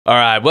All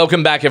right,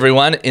 welcome back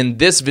everyone. In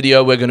this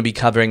video, we're going to be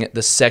covering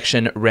the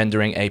section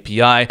rendering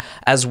API,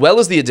 as well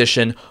as the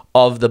addition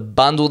of the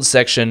bundled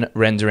section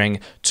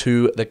rendering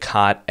to the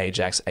Cart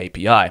AJAX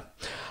API.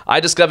 I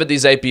discovered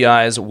these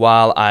APIs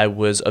while I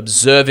was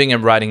observing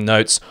and writing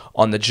notes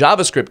on the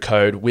JavaScript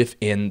code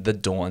within the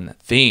Dawn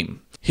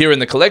theme. Here in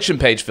the collection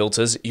page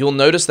filters, you'll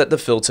notice that the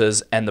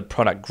filters and the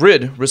product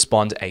grid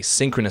respond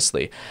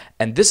asynchronously,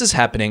 and this is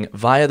happening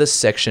via the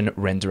section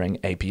rendering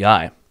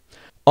API.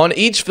 On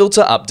each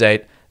filter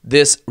update,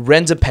 this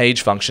render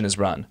page function is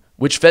run,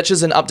 which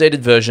fetches an updated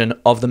version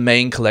of the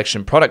main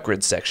collection product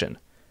grid section.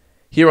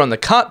 Here on the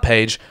cart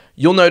page,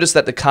 you'll notice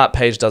that the cart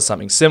page does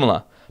something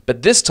similar,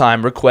 but this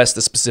time requests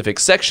the specific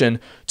section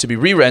to be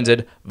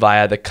re-rendered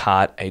via the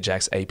Cart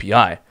AJAX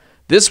API.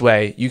 This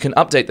way, you can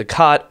update the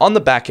cart on the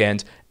back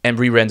end and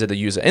re-render the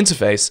user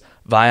interface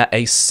via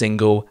a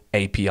single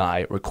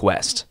API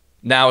request.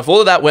 Now, if all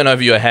of that went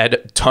over your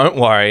head, don't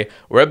worry.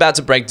 We're about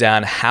to break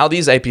down how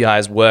these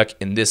APIs work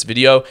in this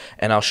video,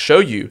 and I'll show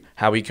you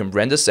how we can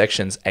render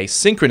sections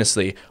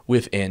asynchronously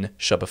within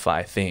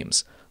Shopify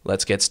themes.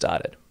 Let's get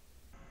started.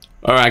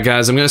 All right,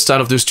 guys, I'm going to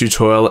start off this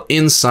tutorial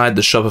inside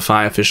the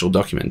Shopify official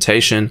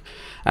documentation.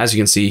 As you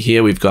can see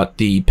here, we've got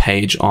the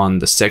page on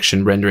the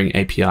section rendering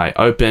API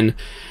open.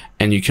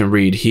 And you can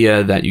read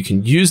here that you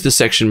can use the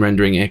section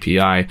rendering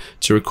API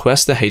to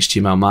request the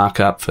HTML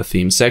markup for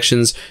theme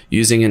sections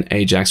using an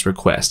AJAX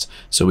request.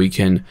 So we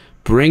can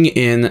bring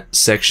in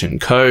section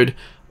code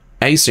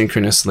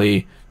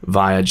asynchronously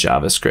via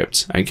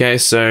JavaScript. Okay,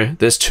 so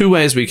there's two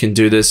ways we can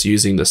do this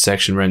using the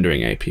section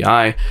rendering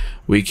API.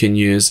 We can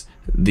use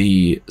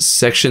the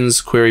sections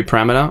query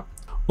parameter,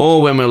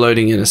 or when we're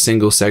loading in a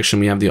single section,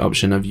 we have the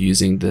option of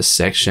using the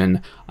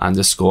section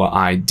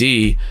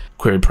 _ID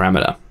query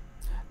parameter.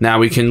 Now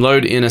we can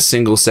load in a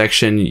single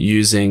section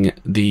using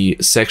the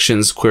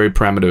sections query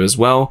parameter as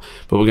well,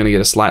 but we're going to get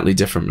a slightly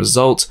different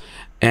result,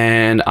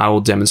 and I will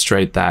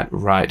demonstrate that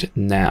right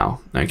now.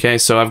 Okay,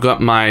 so I've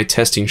got my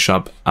testing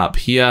shop up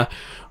here,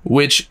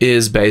 which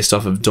is based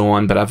off of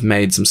Dawn, but I've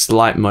made some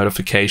slight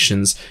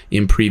modifications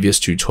in previous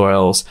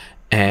tutorials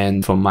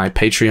and from my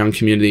Patreon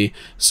community.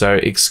 So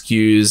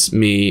excuse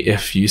me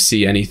if you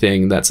see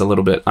anything that's a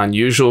little bit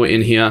unusual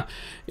in here.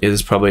 It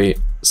is probably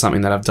something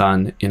that I've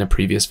done in a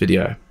previous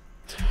video.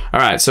 All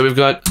right, so we've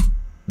got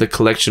the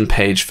collection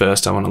page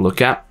first I want to look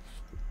at.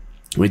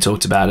 We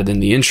talked about it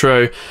in the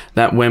intro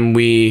that when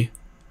we,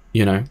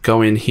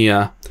 go in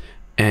here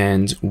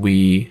and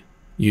we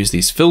use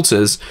these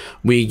filters,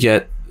 we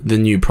get the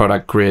new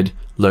product grid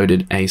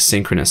loaded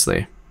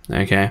asynchronously.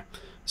 Okay,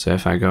 so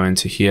if I go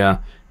into here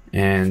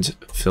and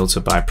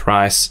filter by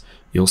price,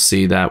 you'll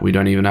see that we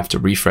don't even have to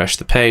refresh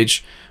the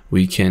page.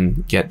 We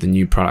can get the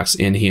new products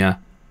in here.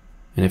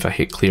 And if I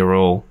hit clear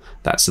all,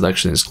 that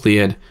selection is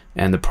cleared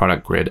and the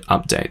product grid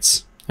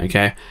updates.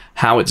 Okay,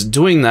 how it's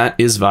doing that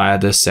is via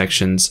the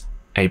sections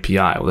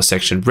API or the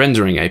section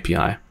rendering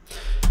API.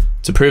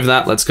 To prove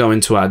that, let's go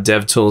into our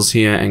dev tools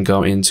here and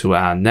go into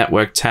our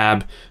network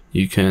tab.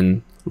 You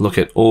can look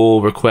at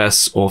all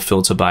requests or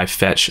filter by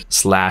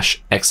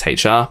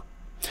fetch/XHR.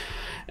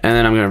 And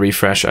then I'm going to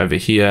refresh over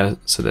here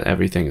so that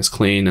everything is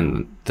clean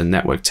and the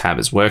network tab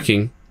is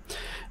working.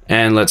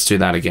 And let's do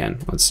that again.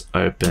 Let's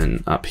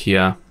open up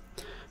here.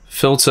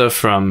 Filter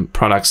from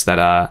products that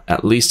are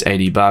at least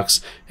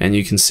 $80, and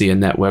you can see a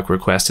network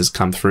request has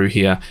come through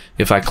here.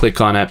 If I click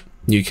on it,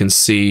 you can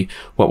see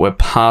what we're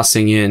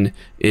passing in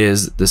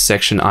is the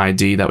section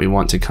ID that we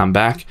want to come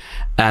back,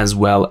 as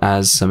well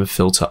as some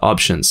filter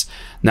options.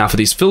 Now for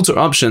these filter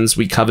options,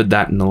 we covered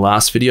that in the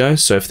last video.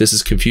 So if this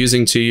is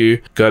confusing to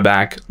you, go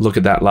back, look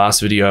at that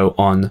last video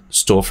on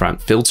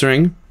storefront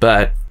filtering.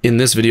 But in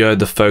this video,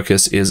 the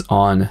focus is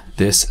on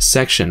this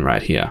section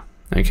right here.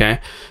 Okay,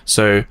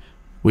 so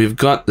we've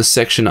got the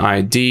section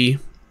ID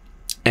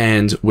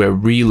and we're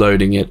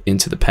reloading it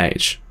into the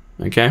page.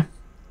 Okay,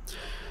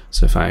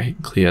 so if I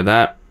clear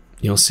that,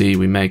 you'll see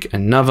we make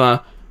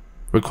another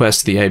request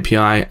to the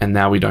API, and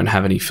now we don't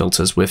have any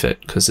filters with it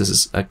because this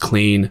is a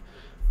clean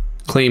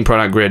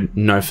product grid,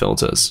 no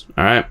filters.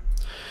 All right,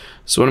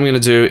 so what I'm going to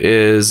do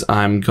is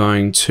I'm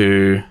going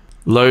to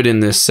load in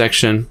this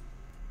section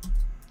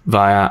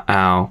via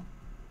our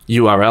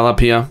URL up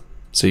here.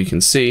 So you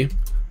can see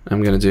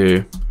I'm going to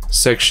do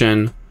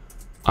section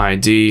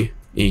ID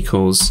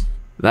equals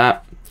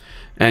that,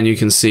 and you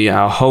can see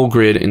our whole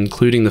grid,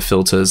 including the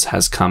filters,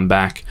 has come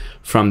back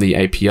from the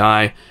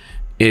API.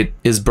 It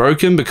is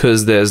broken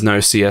because there's no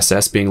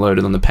CSS being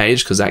loaded on the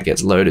page because that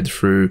gets loaded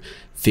through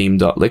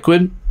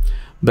theme.liquid,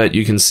 but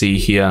you can see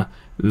here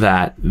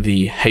that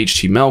the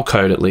HTML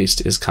code at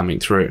least is coming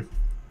through.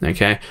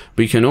 Okay,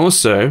 we can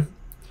also,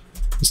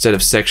 instead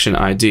of section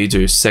ID,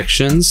 do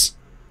sections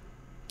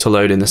to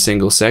load in the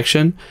single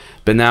section,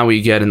 but now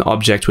we get an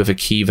object with a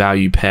key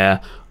value pair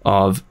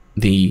of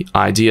the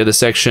ID of the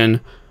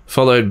section,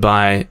 followed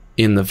by,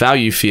 in the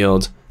value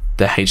field,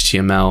 the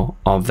HTML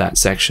of that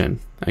section.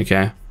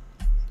 Okay,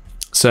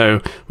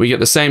 so we get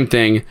the same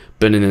thing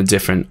but in a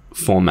different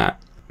format.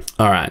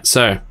 All right,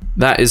 so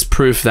that is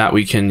proof that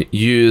we can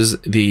use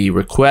the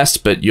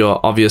request, but you're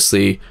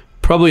obviously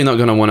probably not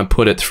going to want to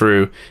put it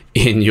through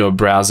in your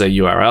browser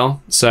URL.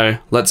 So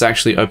let's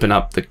actually open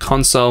up the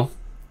console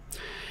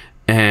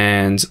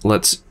and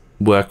let's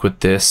work with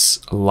this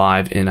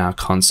live in our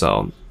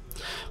console.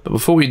 But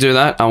before we do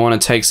that, I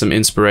want to take some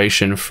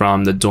inspiration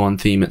from the Dawn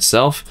theme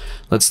itself.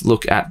 Let's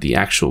look at the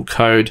actual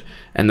code,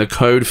 and the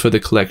code for the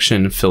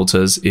collection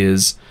filters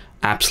is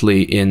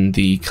aptly in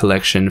the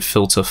collection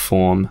filter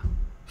form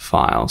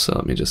file. So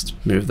let me just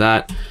move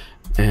that,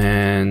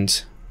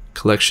 and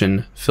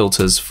collection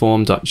filters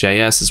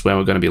form.js is where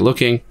we're going to be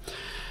looking.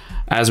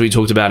 As we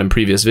talked about in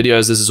previous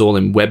videos, this is all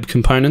in web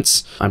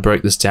components. I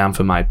broke this down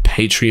for my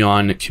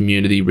Patreon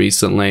community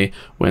recently,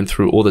 went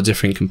through all the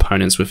different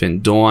components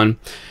within Dawn.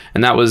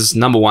 And that was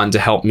number one, to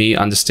help me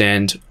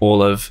understand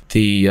all of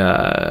the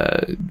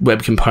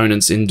web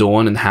components in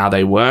Dawn and how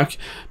they work,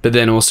 but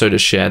then also to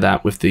share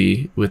that with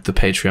the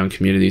Patreon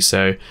community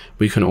so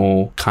we can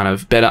all kind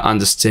of better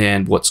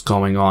understand what's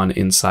going on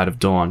inside of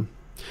Dawn.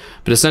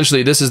 But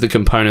essentially, this is the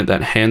component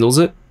that handles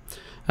it,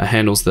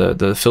 handles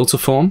the filter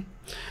form.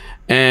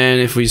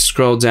 And if we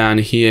scroll down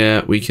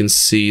here, we can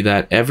see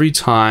that every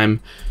time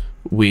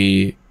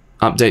we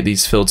update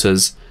these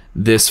filters,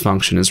 this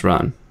function is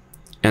run.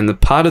 And the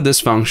part of this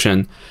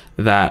function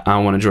that I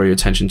want to draw your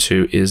attention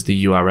to is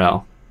the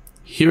URL.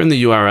 Here in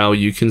the URL,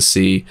 you can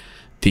see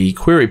the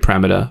query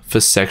parameter for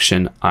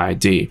section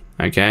ID,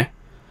 okay?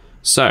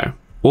 So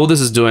all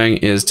this is doing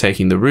is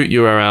taking the root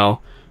URL,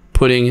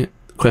 putting !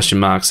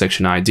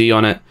 section ID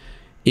on it,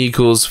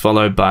 equals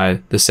followed by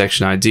the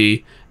section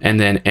ID, and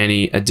then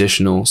any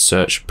additional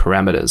search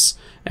parameters.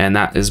 And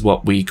that is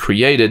what we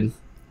created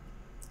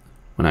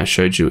when I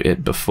showed you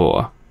it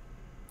before.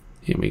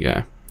 Here we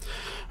go.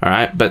 All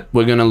right, but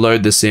we're going to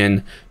load this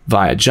in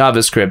via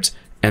JavaScript,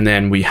 and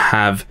then we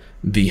have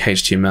the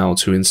HTML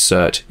to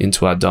insert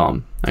into our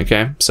DOM.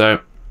 Okay,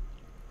 so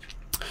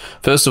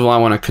first of all, I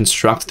want to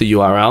construct the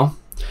URL,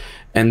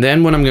 and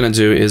then what I'm going to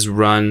do is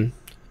run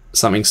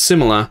something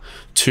similar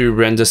to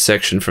render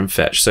section from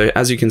fetch. So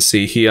as you can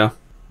see here,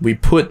 we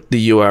put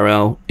the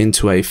URL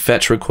into a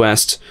fetch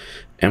request,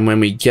 and when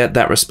we get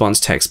that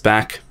response text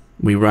back,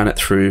 we run it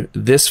through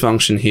this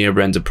function here,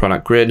 render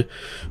product grid,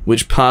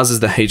 which parses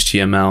the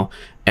HTML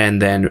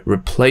and then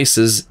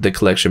replaces the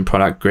collection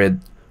product grid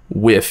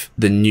with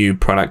the new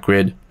product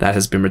grid that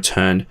has been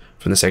returned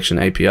from the section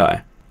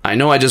API. I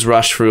know I just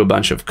rushed through a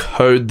bunch of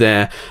code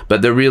there,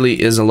 but there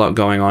really is a lot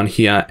going on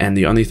here, and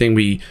the only thing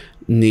we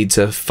need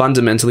to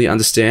fundamentally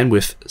understand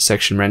with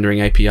section rendering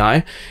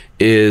API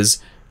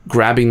is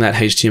grabbing that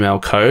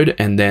HTML code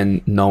and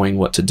then knowing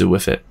what to do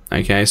with it.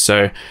 Okay,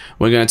 so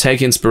we're going to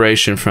take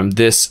inspiration from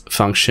this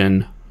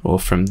function or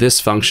from this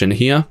function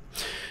here,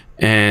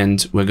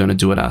 and we're going to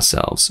do it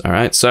ourselves. All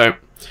right, so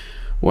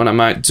what I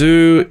might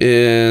do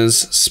is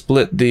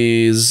split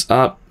these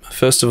up.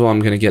 First of all, I'm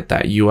going to get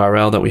that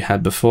URL that we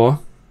had before.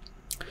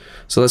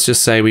 So let's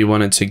just say we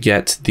wanted to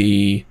get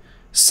the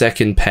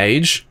second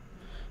page.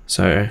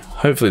 So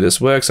hopefully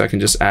this works. I can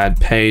just add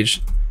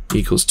page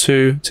equals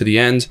 2 to the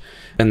end,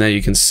 and there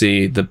you can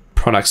see the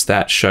products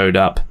that showed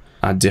up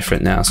are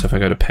different now. So if I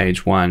go to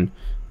page 1,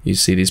 you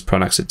see these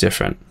products are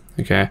different.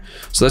 Okay,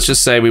 so let's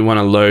just say we want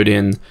to load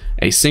in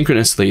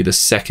asynchronously the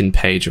second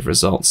page of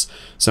results.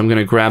 So I'm going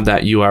to grab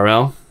that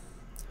URL.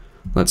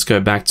 Let's go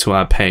back to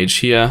our page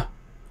here,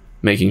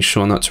 making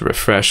sure not to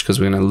refresh because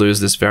we're going to lose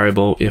this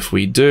variable if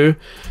we do.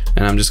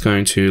 And I'm just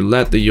going to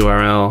let the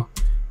URL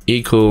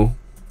equal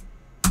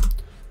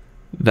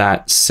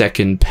that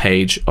second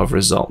page of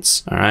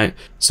results. All right,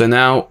 so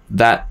now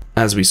that,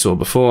 as we saw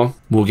before,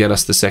 will get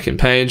us the second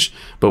page,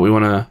 but we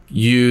want to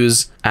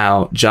use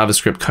our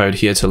JavaScript code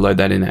here to load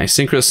that in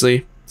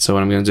asynchronously. So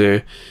what I'm going to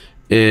do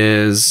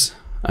is,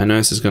 I know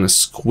this is going to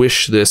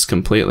squish this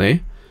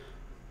completely,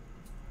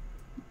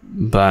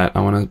 but I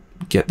want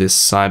to get this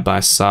side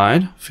by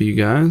side for you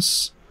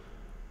guys.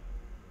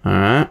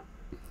 All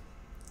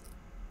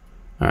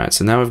right,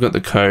 so now we've got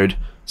the code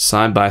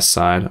side by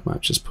side. I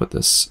might just put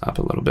this up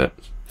a little bit.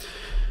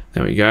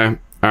 There we go.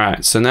 All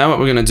right, so now what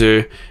we're going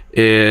to do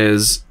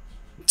is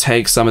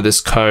take some of this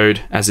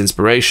code as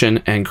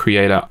inspiration and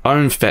create our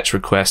own fetch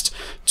request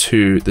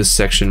to the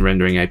section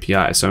rendering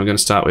API. So I'm going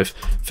to start with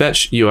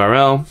fetch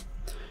URL,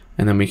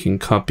 and then we can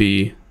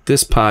copy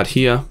this part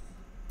here.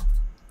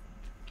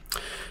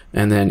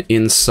 And then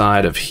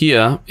inside of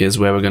here is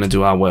where we're going to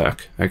do our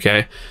work.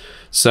 Okay,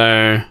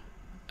 so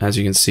as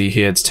you can see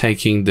here, it's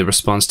taking the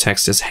response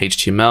text as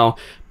HTML,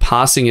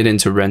 passing it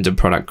into render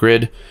product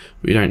grid.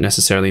 We don't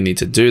necessarily need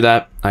to do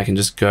that. I can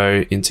just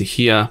go into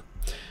here,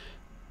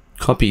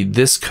 copy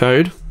this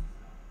code,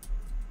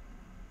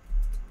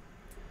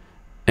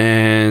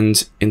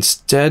 and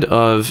instead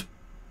of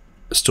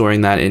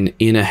storing that in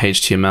inner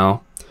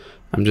HTML,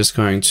 I'm just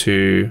going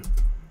to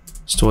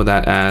store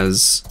that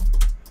as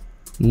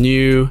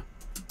new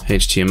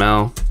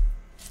HTML.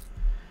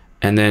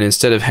 And then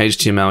instead of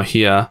HTML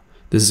here,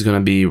 this is going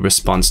to be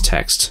response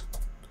text.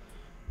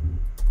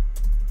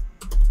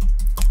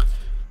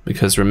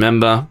 Because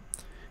remember,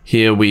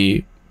 here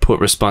we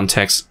put response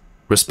text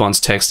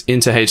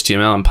into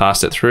HTML and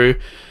passed it through.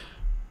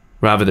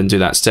 Rather than do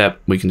that step,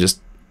 we can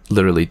just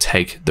literally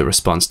take the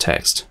response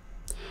text.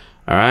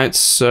 All right,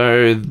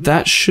 so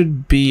that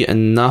should be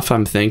enough,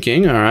 I'm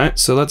thinking. All right,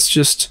 so let's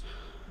just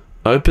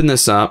open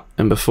this up,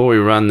 and before we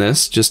run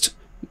this, just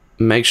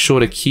make sure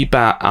to keep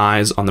our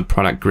eyes on the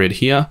product grid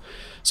here.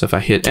 So if I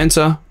hit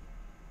enter,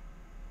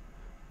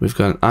 we've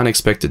got an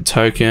unexpected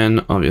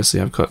token. Obviously,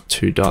 I've got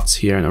 2 dots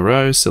here in a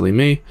row, silly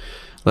me.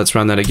 Let's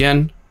run that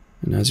again.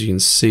 And as you can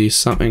see,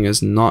 something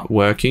is not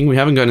working. We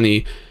haven't got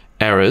any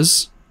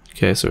errors.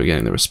 Okay, so we're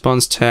getting the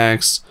response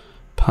text,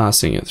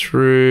 passing it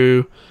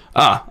through.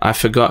 I've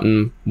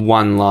forgotten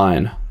one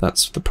line.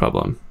 That's the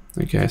problem.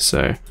 Okay,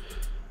 so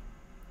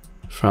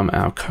from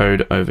our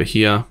code over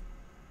here,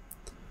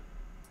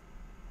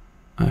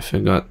 I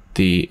forgot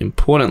the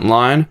important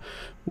line,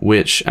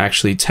 which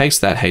actually takes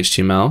that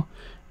HTML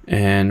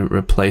and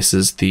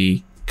replaces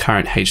the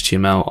current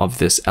HTML of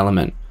this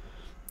element.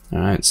 All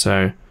right,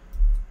 so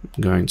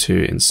I'm going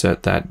to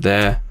insert that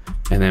there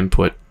and then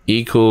put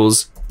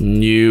equals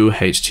new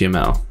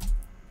HTML.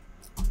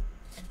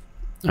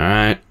 All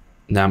right,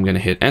 now I'm going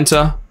to hit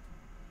enter.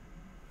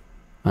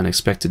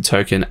 Unexpected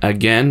token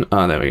again.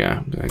 Oh, there we go.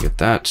 I'm going to get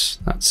that.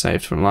 That's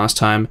saved from last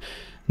time.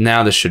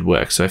 Now this should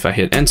work. So if I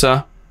hit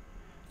enter,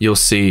 you'll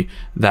see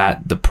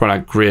that the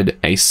product grid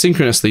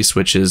asynchronously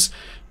switches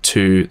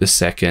to the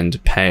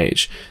second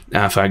page.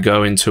 Now, if I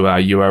go into our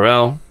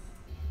URL,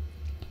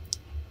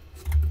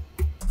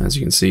 as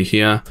you can see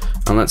here,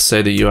 and let's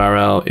say the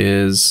URL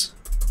is,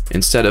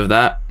 instead of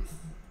that,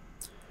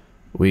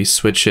 we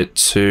switch it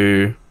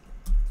to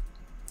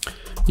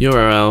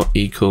URL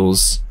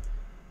equals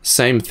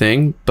same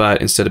thing,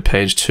 but instead of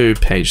page 2,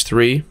 page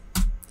 3.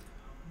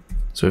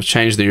 So we've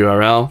changed the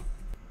URL.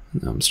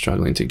 I'm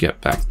struggling to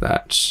get back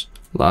that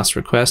last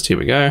request. Here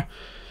we go.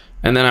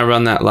 And then I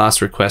run that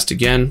last request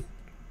again.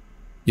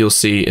 You'll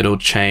see it'll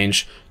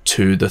change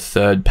to the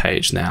third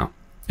page now.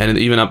 And it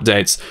even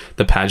updates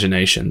the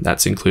pagination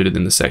that's included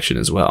in the section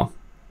as well.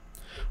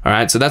 All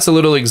right, so that's a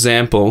little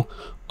example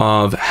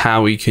of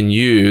how we can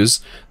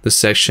use the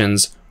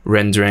sections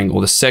rendering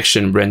or the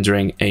section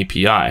rendering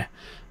API.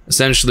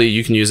 Essentially,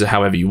 you can use it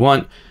however you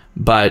want,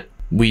 but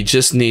we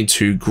just need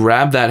to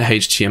grab that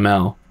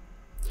HTML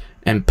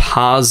and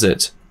parse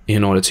it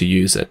in order to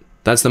use it.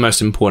 That's the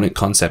most important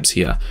concepts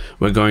here.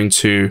 We're going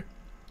to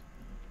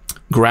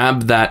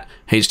grab that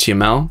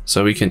HTML,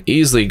 so we can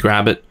easily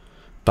grab it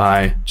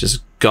by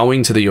just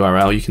going to the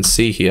URL. You can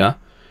see here.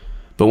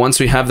 But once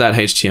we have that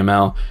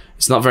HTML,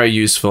 it's not very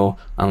useful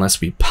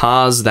unless we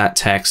parse that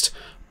text,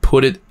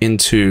 put it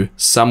into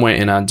somewhere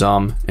in our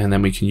DOM, and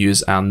then we can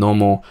use our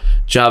normal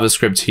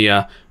JavaScript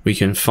here. We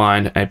can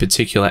find a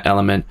particular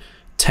element,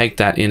 take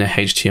that inner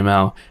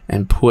HTML,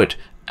 and put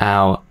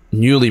our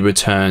newly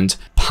returned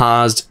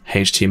parsed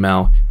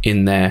HTML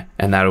in there,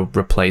 and that'll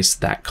replace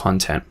that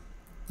content.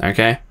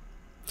 Okay?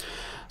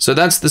 So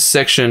that's the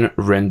section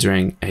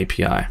rendering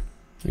API.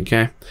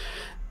 Okay?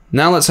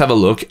 Now let's have a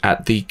look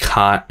at the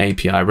Cart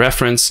API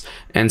reference,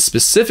 and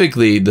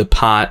specifically the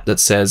part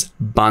that says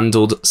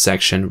bundled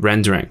section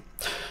rendering.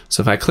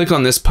 So if I click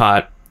on this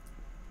part,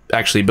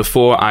 actually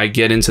before I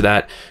get into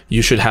that,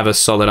 you should have a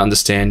solid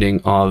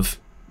understanding of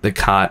the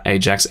Cart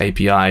AJAX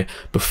API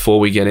before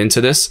we get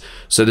into this.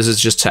 So this is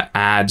just to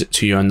add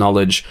to your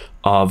knowledge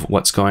of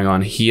what's going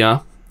on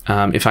here.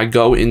 If I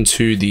go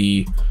into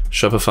the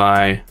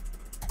Shopify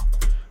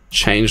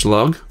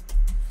changelog,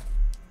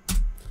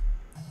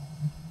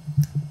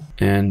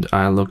 and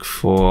I look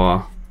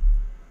for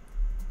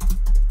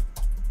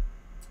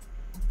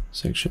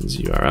sections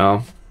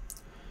URL.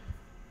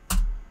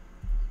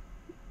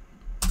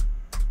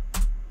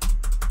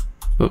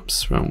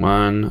 Oops, wrong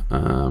one.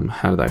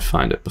 How did I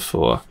find it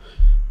before?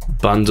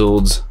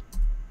 Bundled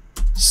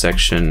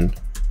section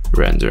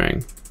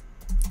rendering.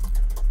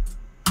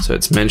 So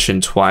it's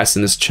mentioned twice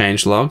in this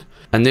changelog.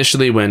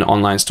 Initially, when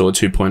Online Store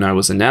 2.0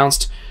 was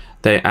announced,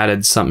 they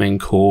added something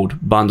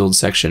called bundled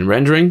section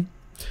rendering.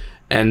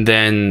 And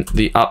then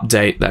the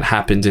update that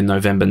happened in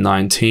November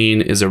 19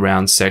 is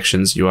around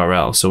sections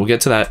URL. So we'll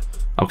get to that.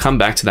 I'll come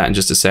back to that in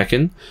just a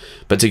second.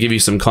 But to give you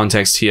some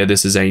context here,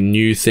 this is a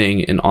new thing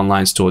in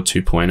Online Store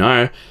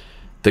 2.0.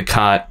 The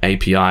Cart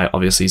API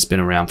obviously has been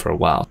around for a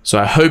while. So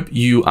I hope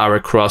you are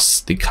across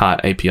the Cart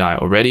API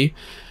already.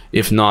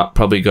 If not,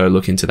 probably go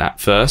look into that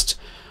first.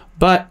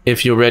 But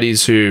if you're ready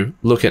to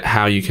look at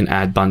how you can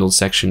add bundled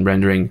section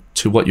rendering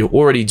to what you're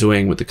already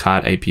doing with the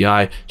Cart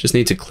API, just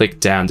need to click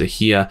down to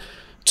here,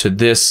 to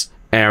this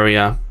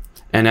area,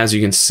 and as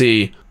you can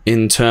see,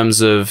 in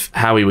terms of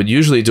how we would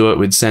usually do it,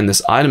 we'd send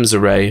this items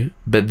array,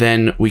 but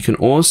then we can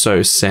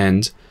also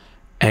send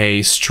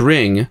a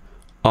string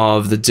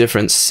of the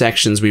different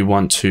sections we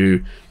want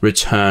to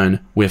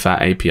return with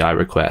our API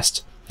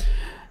request.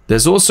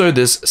 There's also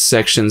this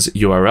sections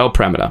URL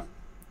parameter.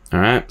 All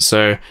right,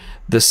 so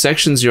the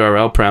sections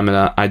URL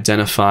parameter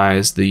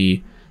identifies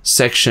the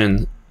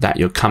section that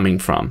you're coming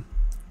from.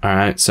 All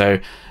right, so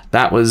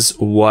that was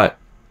what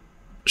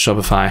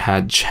Shopify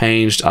had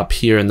changed up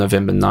here in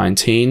November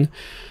 19.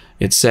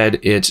 It said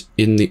it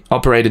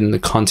operated in the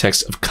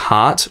context of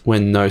cart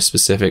when no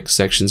specific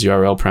sections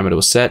URL parameter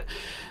was set.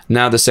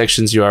 Now the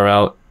sections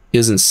URL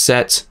isn't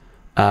set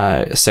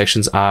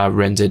sections are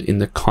rendered in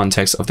the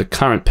context of the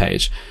current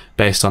page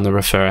based on the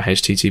refer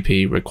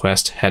HTTP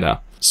request header.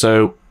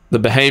 So the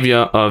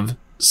behavior of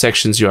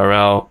sections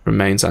URL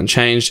remains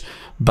unchanged,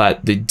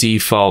 but the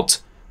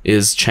default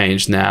is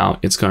changed now.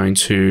 It's going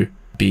to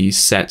be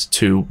set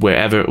to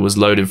wherever it was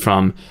loaded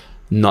from,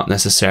 not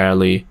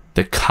necessarily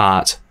the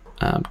cart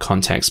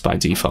context by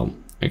default.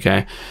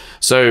 Okay,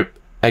 so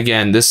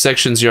again, this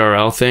sections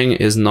URL thing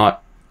is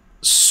not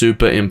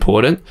super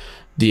important.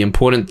 The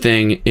important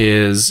thing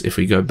is, if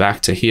we go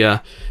back to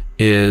here,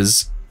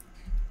 is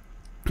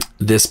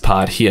this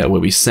part here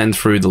where we send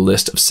through the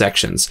list of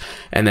sections.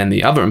 And then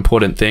the other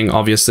important thing,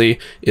 obviously,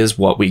 is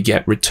what we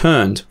get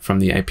returned from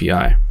the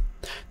API.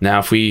 Now,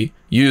 if we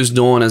use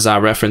Dawn as our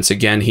reference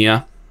again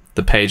here,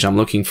 the page I'm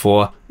looking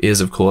for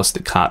is, of course,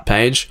 the cart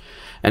page.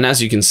 And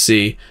as you can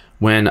see,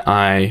 when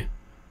I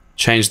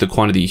change the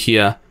quantity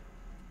here,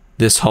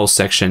 this whole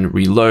section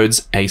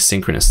reloads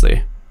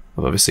asynchronously.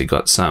 I've obviously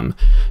got some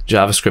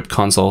JavaScript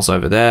consoles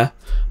over there,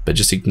 but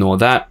just ignore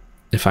that.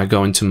 If I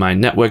go into my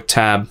network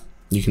tab,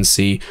 you can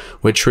see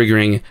we're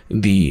triggering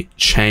the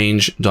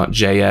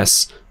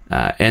change.js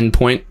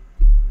endpoint.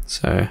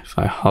 So if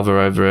I hover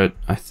over it,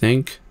 I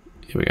think,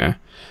 here we go.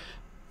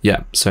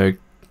 Yeah, so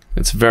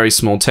it's very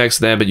small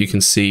text there, but you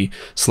can see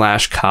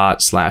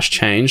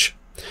 /cart/change.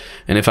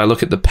 And if I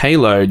look at the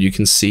payload, you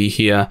can see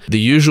here the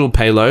usual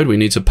payload. We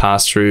need to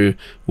pass through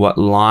what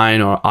line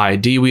or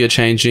ID we are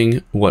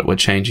changing, what we're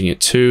changing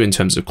it to in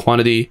terms of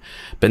quantity.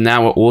 But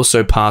now we're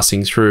also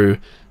passing through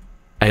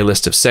a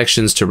list of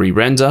sections to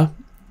re-render,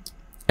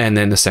 and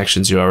then the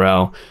sections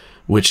URL,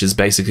 which is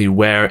basically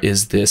where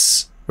is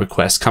this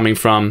request coming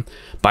from.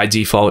 By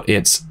default,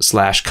 it's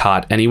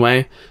 /cart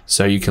anyway,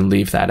 so you can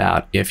leave that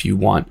out if you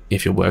want,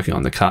 if you're working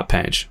on the cart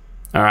page.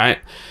 All right.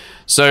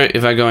 So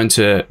if I go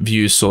into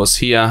view source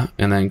here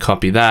and then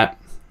copy that,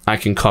 I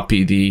can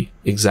copy the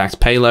exact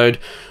payload,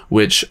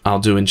 which I'll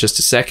do in just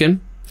a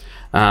second.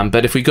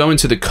 But if we go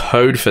into the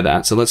code for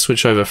that, so let's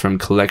switch over from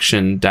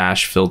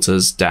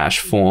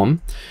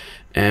collection-filters-form,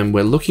 and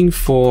we're looking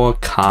for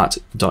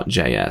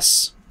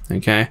cart.js.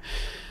 Okay,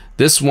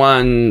 this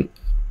one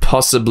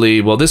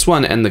possibly, well, this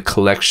one and the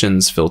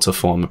collections filter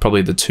form are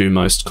probably the two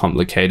most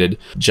complicated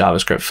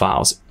JavaScript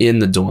files in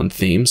the Dawn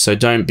theme. So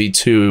don't be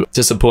too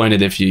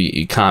disappointed if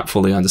you can't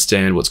fully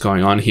understand what's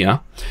going on here.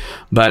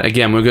 But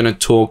again, we're going to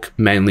talk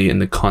mainly in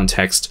the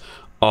context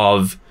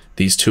of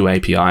these two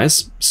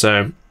APIs.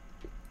 So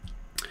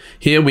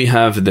here we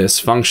have this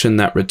function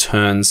that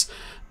returns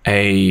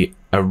an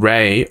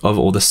array of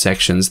all the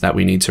sections that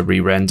we need to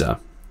re-render.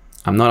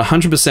 I'm not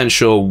 100%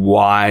 sure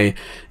why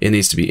it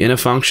needs to be in a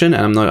function,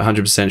 and I'm not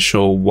 100%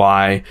 sure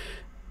why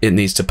it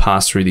needs to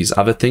pass through these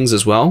other things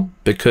as well,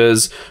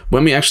 because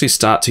when we actually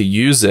start to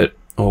use it,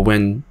 or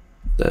when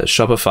the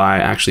Shopify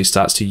actually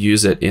starts to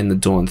use it in the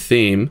Dawn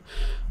theme,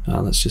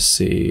 let's just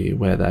see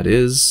where that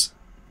is,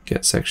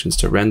 get sections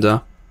to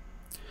render.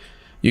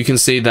 You can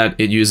see that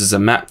it uses a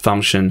map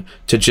function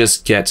to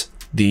just get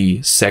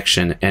the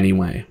section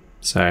anyway.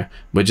 So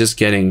we're just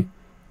getting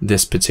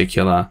this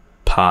particular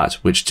part,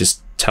 which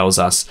just tells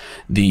us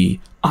the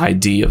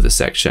ID of the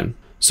section.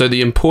 So the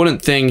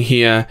important thing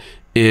here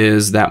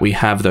is that we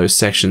have those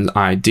sections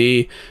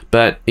ID,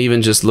 but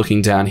even just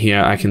looking down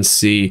here, I can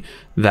see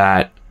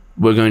that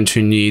we're going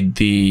to need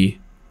the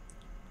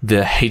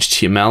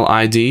HTML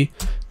ID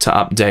to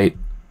update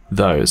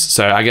those.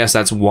 So I guess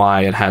that's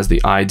why it has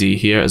the ID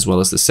here as well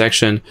as the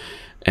section,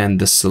 and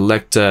the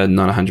selector,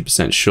 not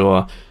 100%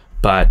 sure,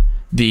 but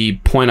the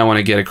point I want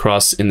to get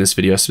across in this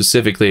video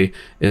specifically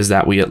is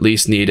that we at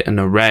least need an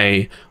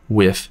array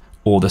with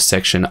all the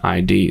section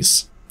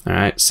IDs. All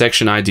right,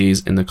 section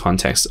IDs in the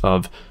context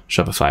of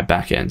Shopify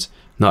backend,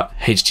 not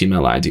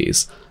HTML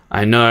IDs.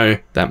 I know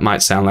that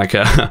might sound like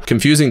a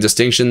confusing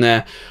distinction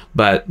there,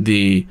 but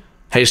the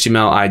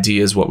HTML ID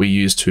is what we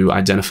use to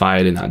identify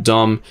it in our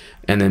DOM,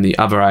 and then the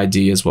other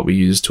ID is what we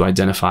use to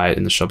identify it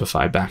in the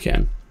Shopify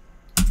backend.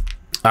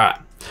 All right.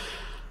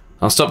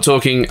 I'll stop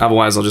talking,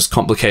 otherwise I'll just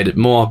complicate it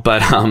more,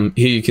 but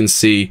here you can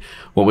see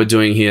what we're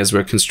doing here is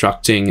we're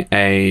constructing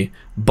a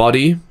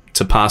body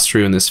to pass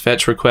through in this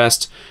fetch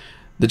request.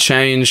 The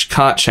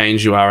cart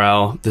change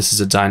URL, this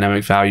is a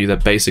dynamic value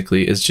that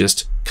basically is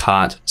just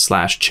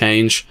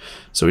cart/change,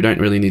 so we don't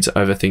really need to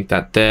overthink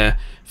that there.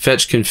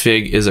 Fetch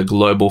config is a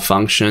global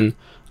function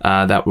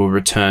that will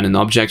return an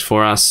object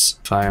for us.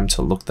 If I am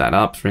to look that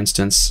up, for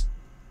instance,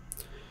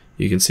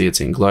 you can see it's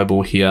in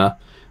global here,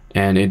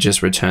 and it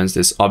just returns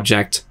this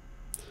object.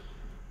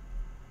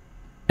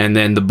 And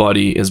then the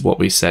body is what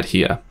we set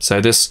here.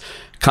 So this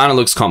kind of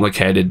looks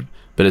complicated,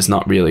 but it's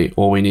not really.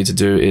 All we need to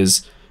do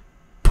is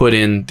put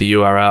in the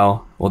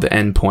URL or the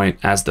endpoint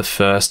as the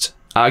first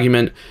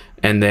argument,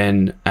 and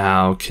then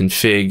our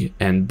config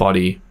and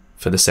body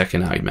for the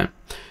second argument.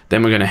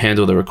 Then we're going to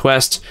handle the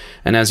request.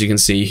 And as you can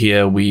see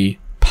here, we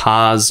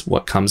parse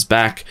what comes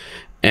back,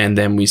 and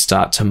then we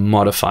start to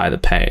modify the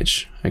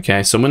page.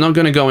 Okay, so we're not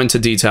going to go into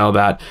detail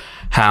about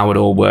how it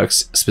all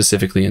works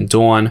specifically in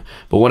Dawn,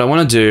 but what I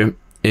want to do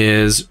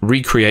is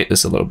recreate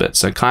this a little bit.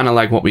 So kind of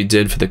like what we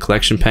did for the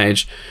collection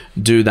page,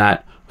 do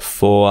that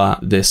for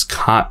this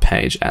cart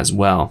page as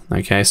well.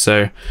 Okay,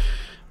 so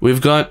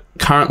we've got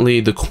currently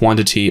the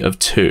quantity of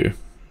 2.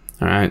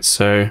 All right,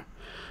 so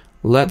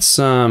let's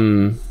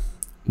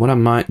what I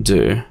might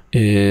do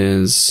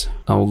is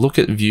I'll look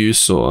at view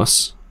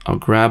source, I'll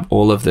grab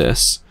all of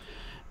this,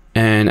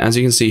 and as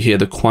you can see here,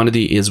 the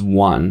quantity is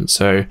 1.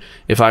 So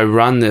if I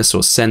run this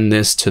or send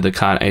this to the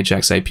Cart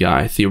AJAX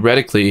API,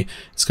 theoretically,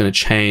 it's going to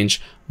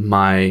change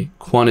my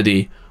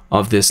quantity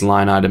of this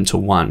line item to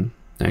 1.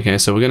 Okay,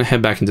 so we're going to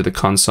head back into the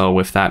console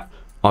with that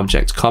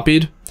object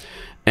copied,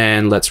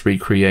 and let's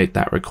recreate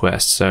that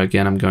request. So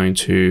again, I'm going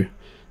to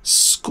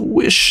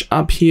squish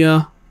up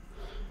here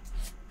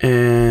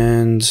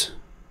and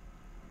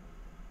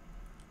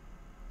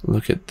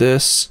look at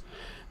this.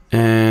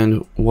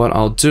 And what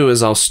I'll do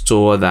is I'll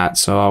store that.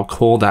 So I'll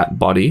call that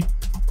body.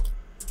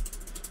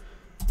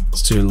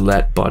 Let's do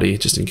let body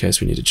just in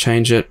case we need to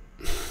change it.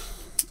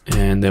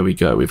 And there we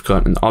go. We've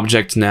got an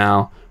object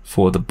now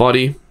for the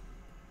body.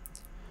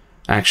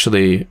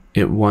 Actually,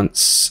 it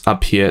wants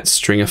up here, it's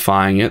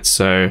stringifying it,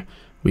 so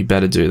we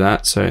better do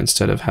that. So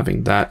instead of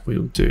having that,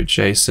 we'll do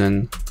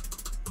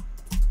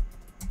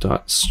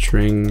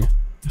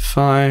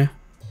JSON.stringify.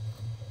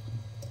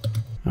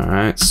 All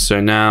right,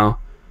 so now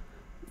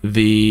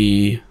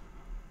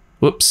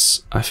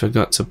whoops, I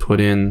forgot to put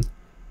in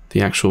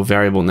the actual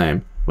variable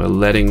name. We're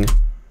letting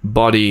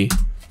body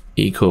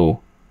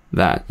equal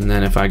that. And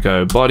then if I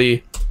go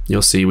body,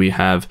 you'll see we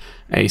have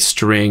a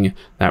string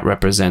that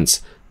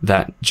represents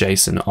that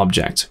JSON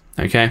object.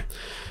 Okay,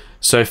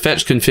 so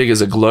fetch config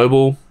is a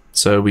global,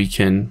 so we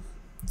can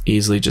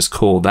easily just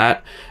call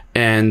that,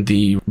 and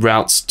the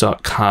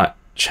routes.cart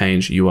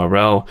change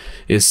URL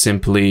is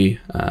simply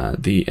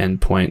the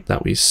endpoint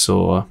that we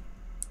saw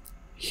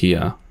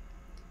here,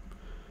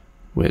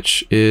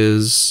 which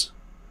is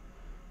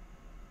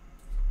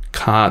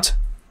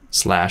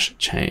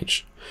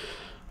cart/change.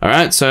 All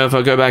right, so if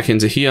I go back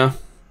into here,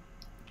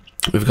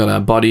 we've got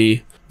our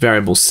body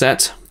variable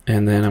set,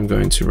 and then I'm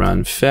going to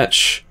run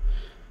fetch.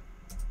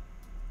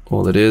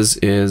 All it is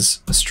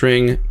a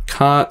string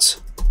cart.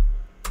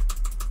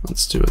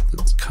 Let's do it.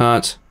 It's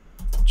cart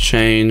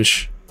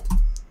change.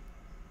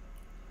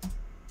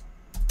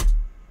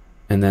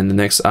 And then the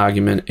next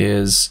argument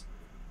is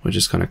we're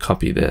just going to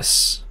copy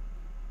this.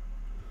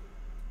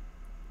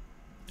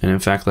 And in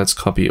fact, let's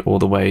copy all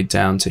the way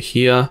down to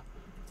here.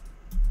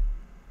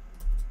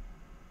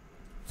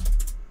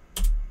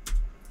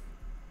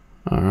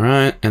 All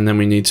right, and then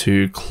we need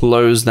to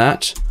close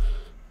that.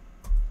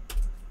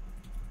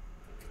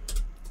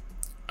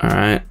 All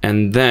right,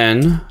 and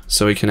then,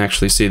 so we can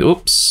actually see,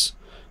 oops,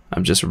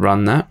 I've just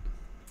run that.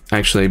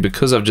 Actually,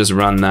 because I've just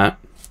run that,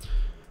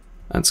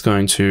 that's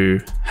going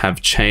to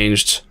have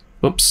changed,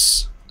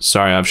 oops,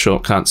 sorry, I have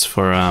shortcuts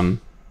for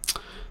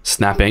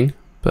snapping,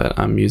 but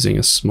I'm using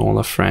a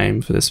smaller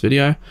frame for this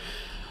video.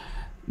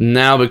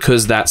 Now,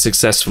 because that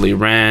successfully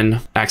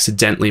ran,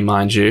 accidentally,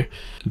 mind you,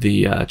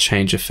 the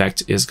change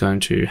effect is going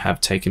to have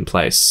taken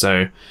place.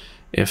 So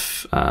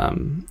if I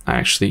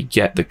actually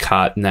get the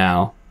cart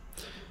now,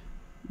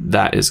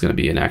 that is going to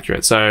be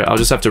inaccurate. So I'll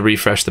just have to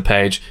refresh the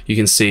page. You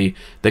can see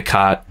the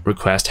cart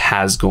request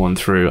has gone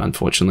through,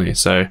 unfortunately.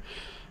 So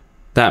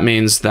that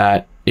means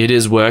that it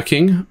is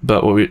working,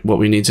 but what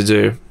we need to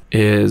do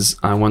is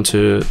I want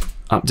to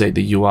update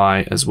the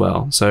UI as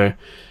well. So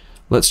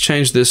let's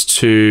change this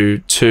to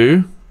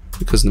 2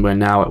 because we're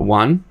now at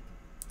 1.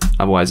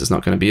 Otherwise, it's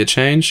not going to be a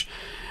change.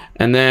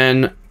 And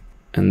then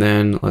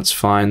let's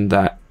find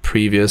that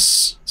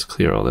previous. Let's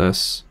clear all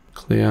this.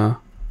 Clear.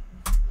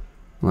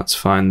 Let's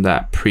find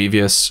that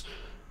previous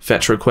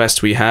fetch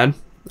request we had.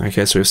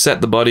 Okay, so we've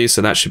set the body,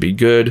 so that should be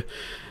good.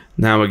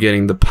 Now we're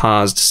getting the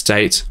parsed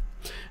state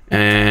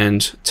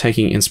and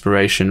taking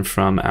inspiration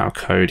from our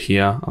code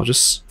here. I'll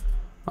just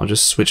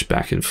switch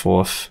back and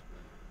forth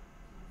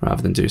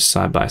rather than do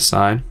side by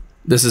side.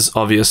 This is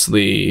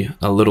obviously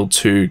a little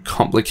too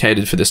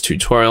complicated for this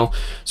tutorial.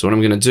 So what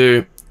I'm going to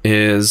do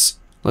is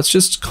let's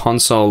just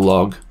console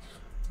log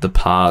the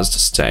parsed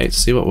state,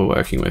 see what we're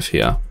working with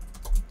here.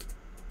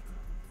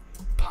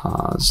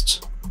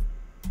 Parsed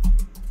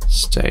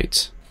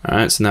state. All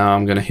right, so now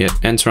I'm going to hit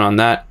enter on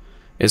that.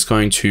 It's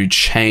going to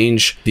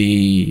change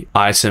the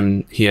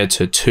item here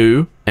to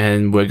 2,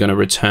 and we're going to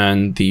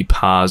return the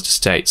parsed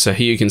state. So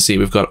here you can see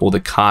we've got all the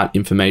cart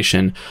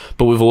information,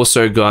 but we've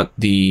also got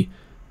the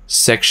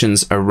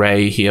sections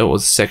array here, or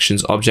the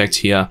sections object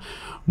here,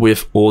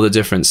 with all the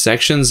different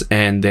sections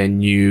and their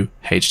new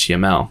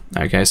HTML.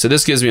 Okay, so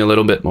this gives me a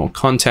little bit more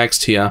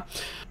context here.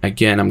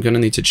 Again, I'm going to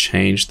need to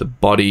change the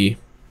body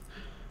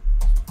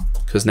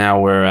because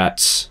now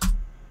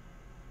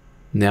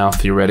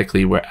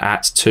theoretically we're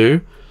at 2.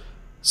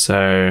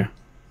 So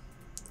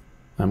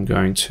I'm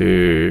going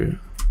to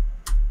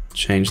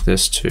change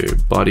this to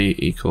body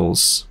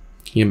equals,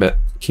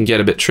 can get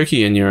a bit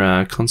tricky in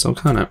your console,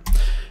 can't it?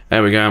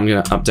 There we go, I'm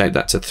going to update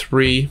that to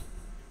 3.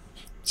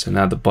 So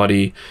now the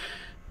body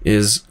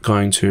is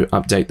going to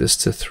update this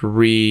to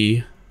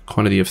 3,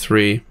 quantity of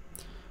 3.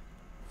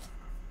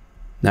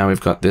 Now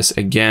we've got this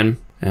again,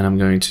 and I'm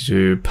going to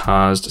do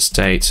parsed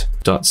state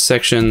dot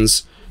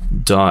sections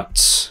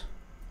dot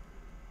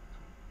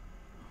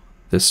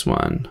this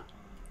one.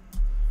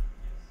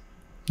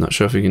 Not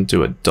sure if we can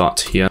do a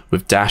dot here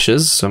with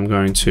dashes, so I'm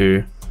going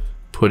to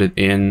put it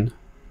in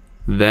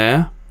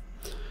there,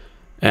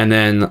 and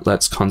then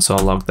let's console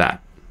log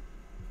that.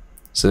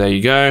 So there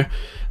you go.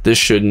 This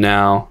should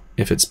now,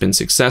 if it's been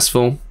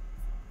successful,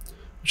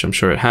 which I'm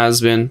sure it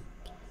has been,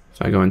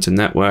 if I go into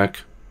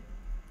network,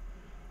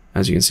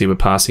 as you can see, we're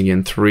passing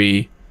in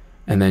 3,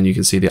 and then you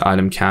can see the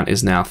item count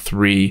is now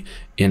 3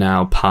 in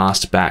our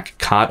passed back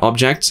cart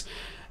object.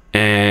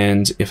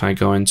 And if I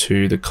go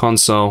into the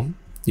console,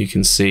 you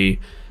can see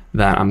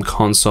that I'm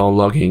console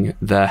logging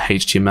the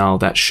HTML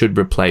that should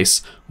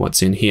replace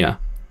what's in here.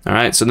 All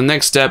right, so the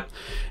next step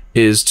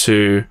is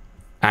to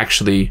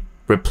actually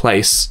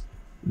replace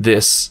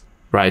this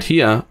right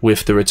here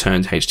with the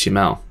returned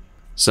HTML.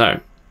 So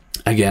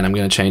again, I'm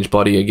going to change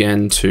body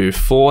again to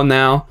 4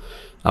 now,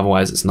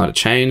 otherwise it's not a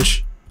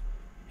change.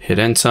 Hit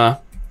enter.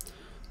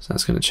 So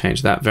that's going to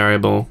change that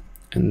variable.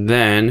 And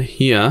then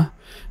here,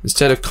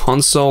 instead of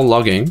console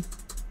logging,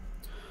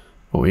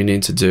 what we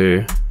need to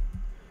do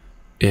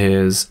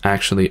is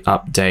actually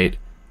update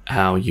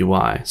our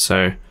UI.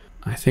 So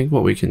I think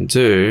what we can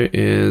do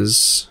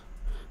is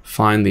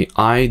find the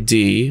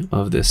ID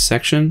of this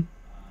section,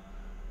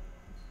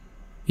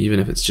 even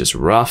if it's just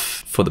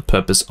rough for the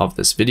purpose of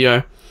this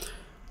video.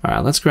 All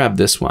right, let's grab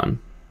this one.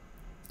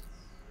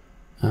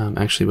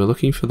 Actually, we're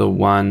looking for the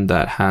one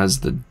that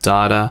has the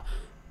data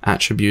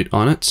attribute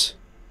on it.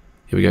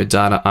 Here we go,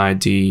 data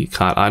ID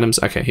cart items.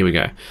 Okay, here we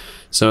go.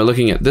 So we're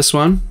looking at this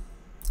one.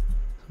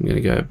 I'm going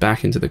to go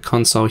back into the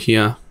console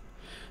here,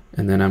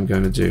 and then I'm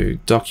going to do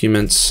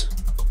documents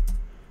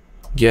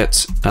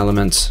get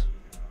element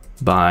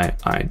by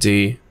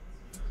ID.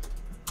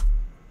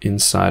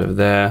 Inside of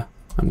there,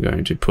 I'm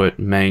going to put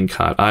main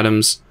cart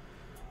items.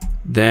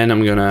 Then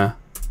I'm going to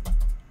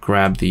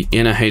grab the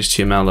inner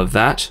HTML of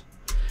that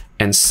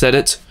and set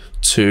it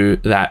to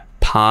that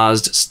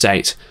parsed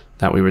state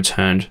that we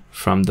returned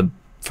from the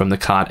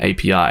Cart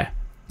API.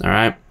 All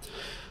right.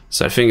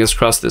 So fingers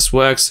crossed this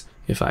works.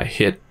 If I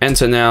hit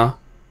enter now,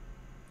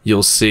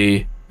 you'll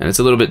see, and it's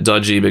a little bit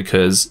dodgy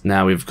because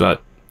now we've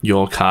got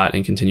your cart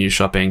and continue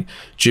shopping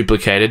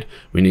duplicated.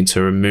 We need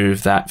to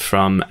remove that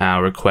from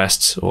our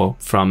requests or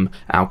from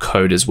our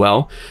code as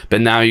well.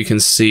 But now you can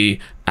see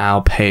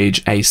our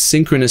page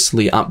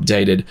asynchronously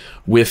updated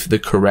with the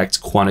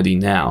correct quantity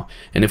now.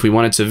 And if we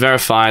wanted to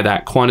verify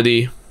that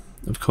quantity,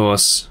 of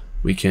course,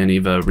 we can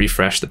either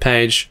refresh the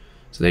page.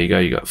 So there you go,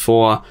 you got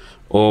 4,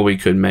 or we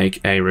could make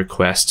a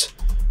request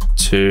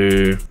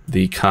to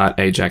the Cart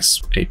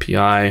AJAX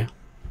API.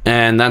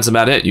 And that's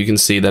about it. You can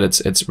see that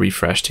it's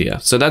refreshed here.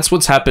 So that's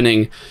what's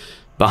happening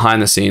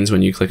behind the scenes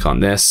when you click on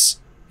this.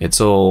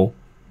 It's all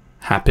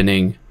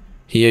happening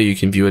here. You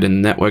can view it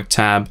in the network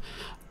tab.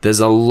 There's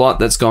a lot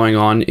that's going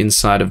on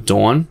inside of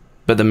Dawn,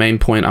 but the main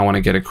point I want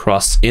to get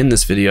across in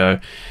this video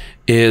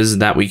is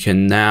that we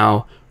can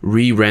now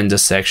re-render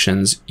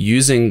sections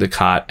using the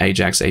Cart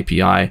AJAX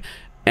API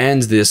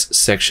and this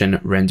section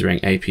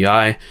rendering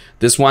API.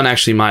 This one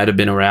actually might have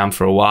been around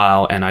for a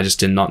while and I just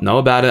did not know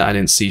about it. I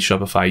didn't see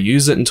Shopify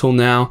use it until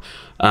now,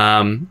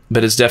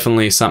 but it's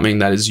definitely something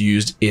that is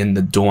used in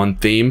the Dawn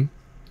theme.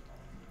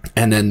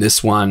 And then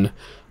this one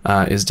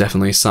is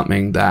definitely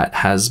something that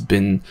has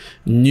been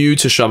new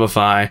to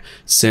Shopify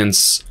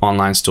since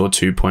Online Store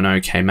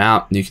 2.0 came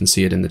out. You can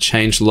see it in the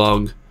change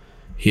log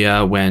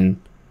here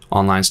when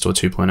Online Store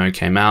 2.0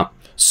 came out.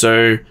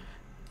 So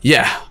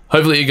yeah,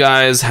 hopefully you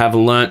guys have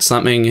learned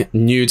something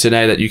new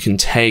today that you can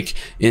take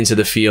into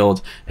the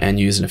field and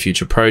use in a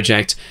future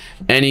project.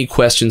 Any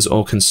questions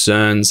or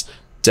concerns,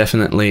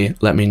 definitely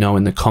let me know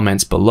in the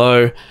comments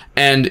below.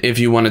 And if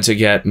you wanted to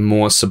get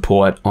more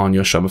support on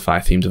your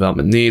Shopify theme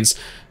development needs,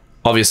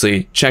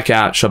 obviously check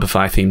out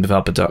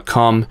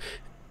shopifythemedeveloper.com.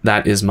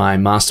 That is my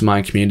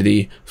mastermind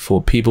community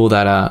for people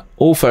that are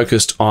all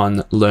focused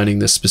on learning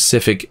this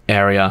specific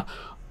area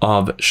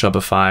of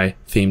Shopify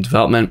theme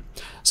development.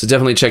 So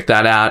definitely check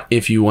that out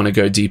if you want to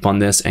go deep on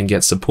this and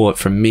get support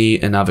from me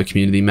and other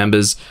community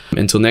members.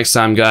 Until next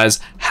time,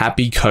 guys,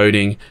 happy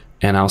coding,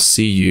 and I'll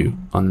see you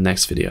on the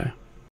next video.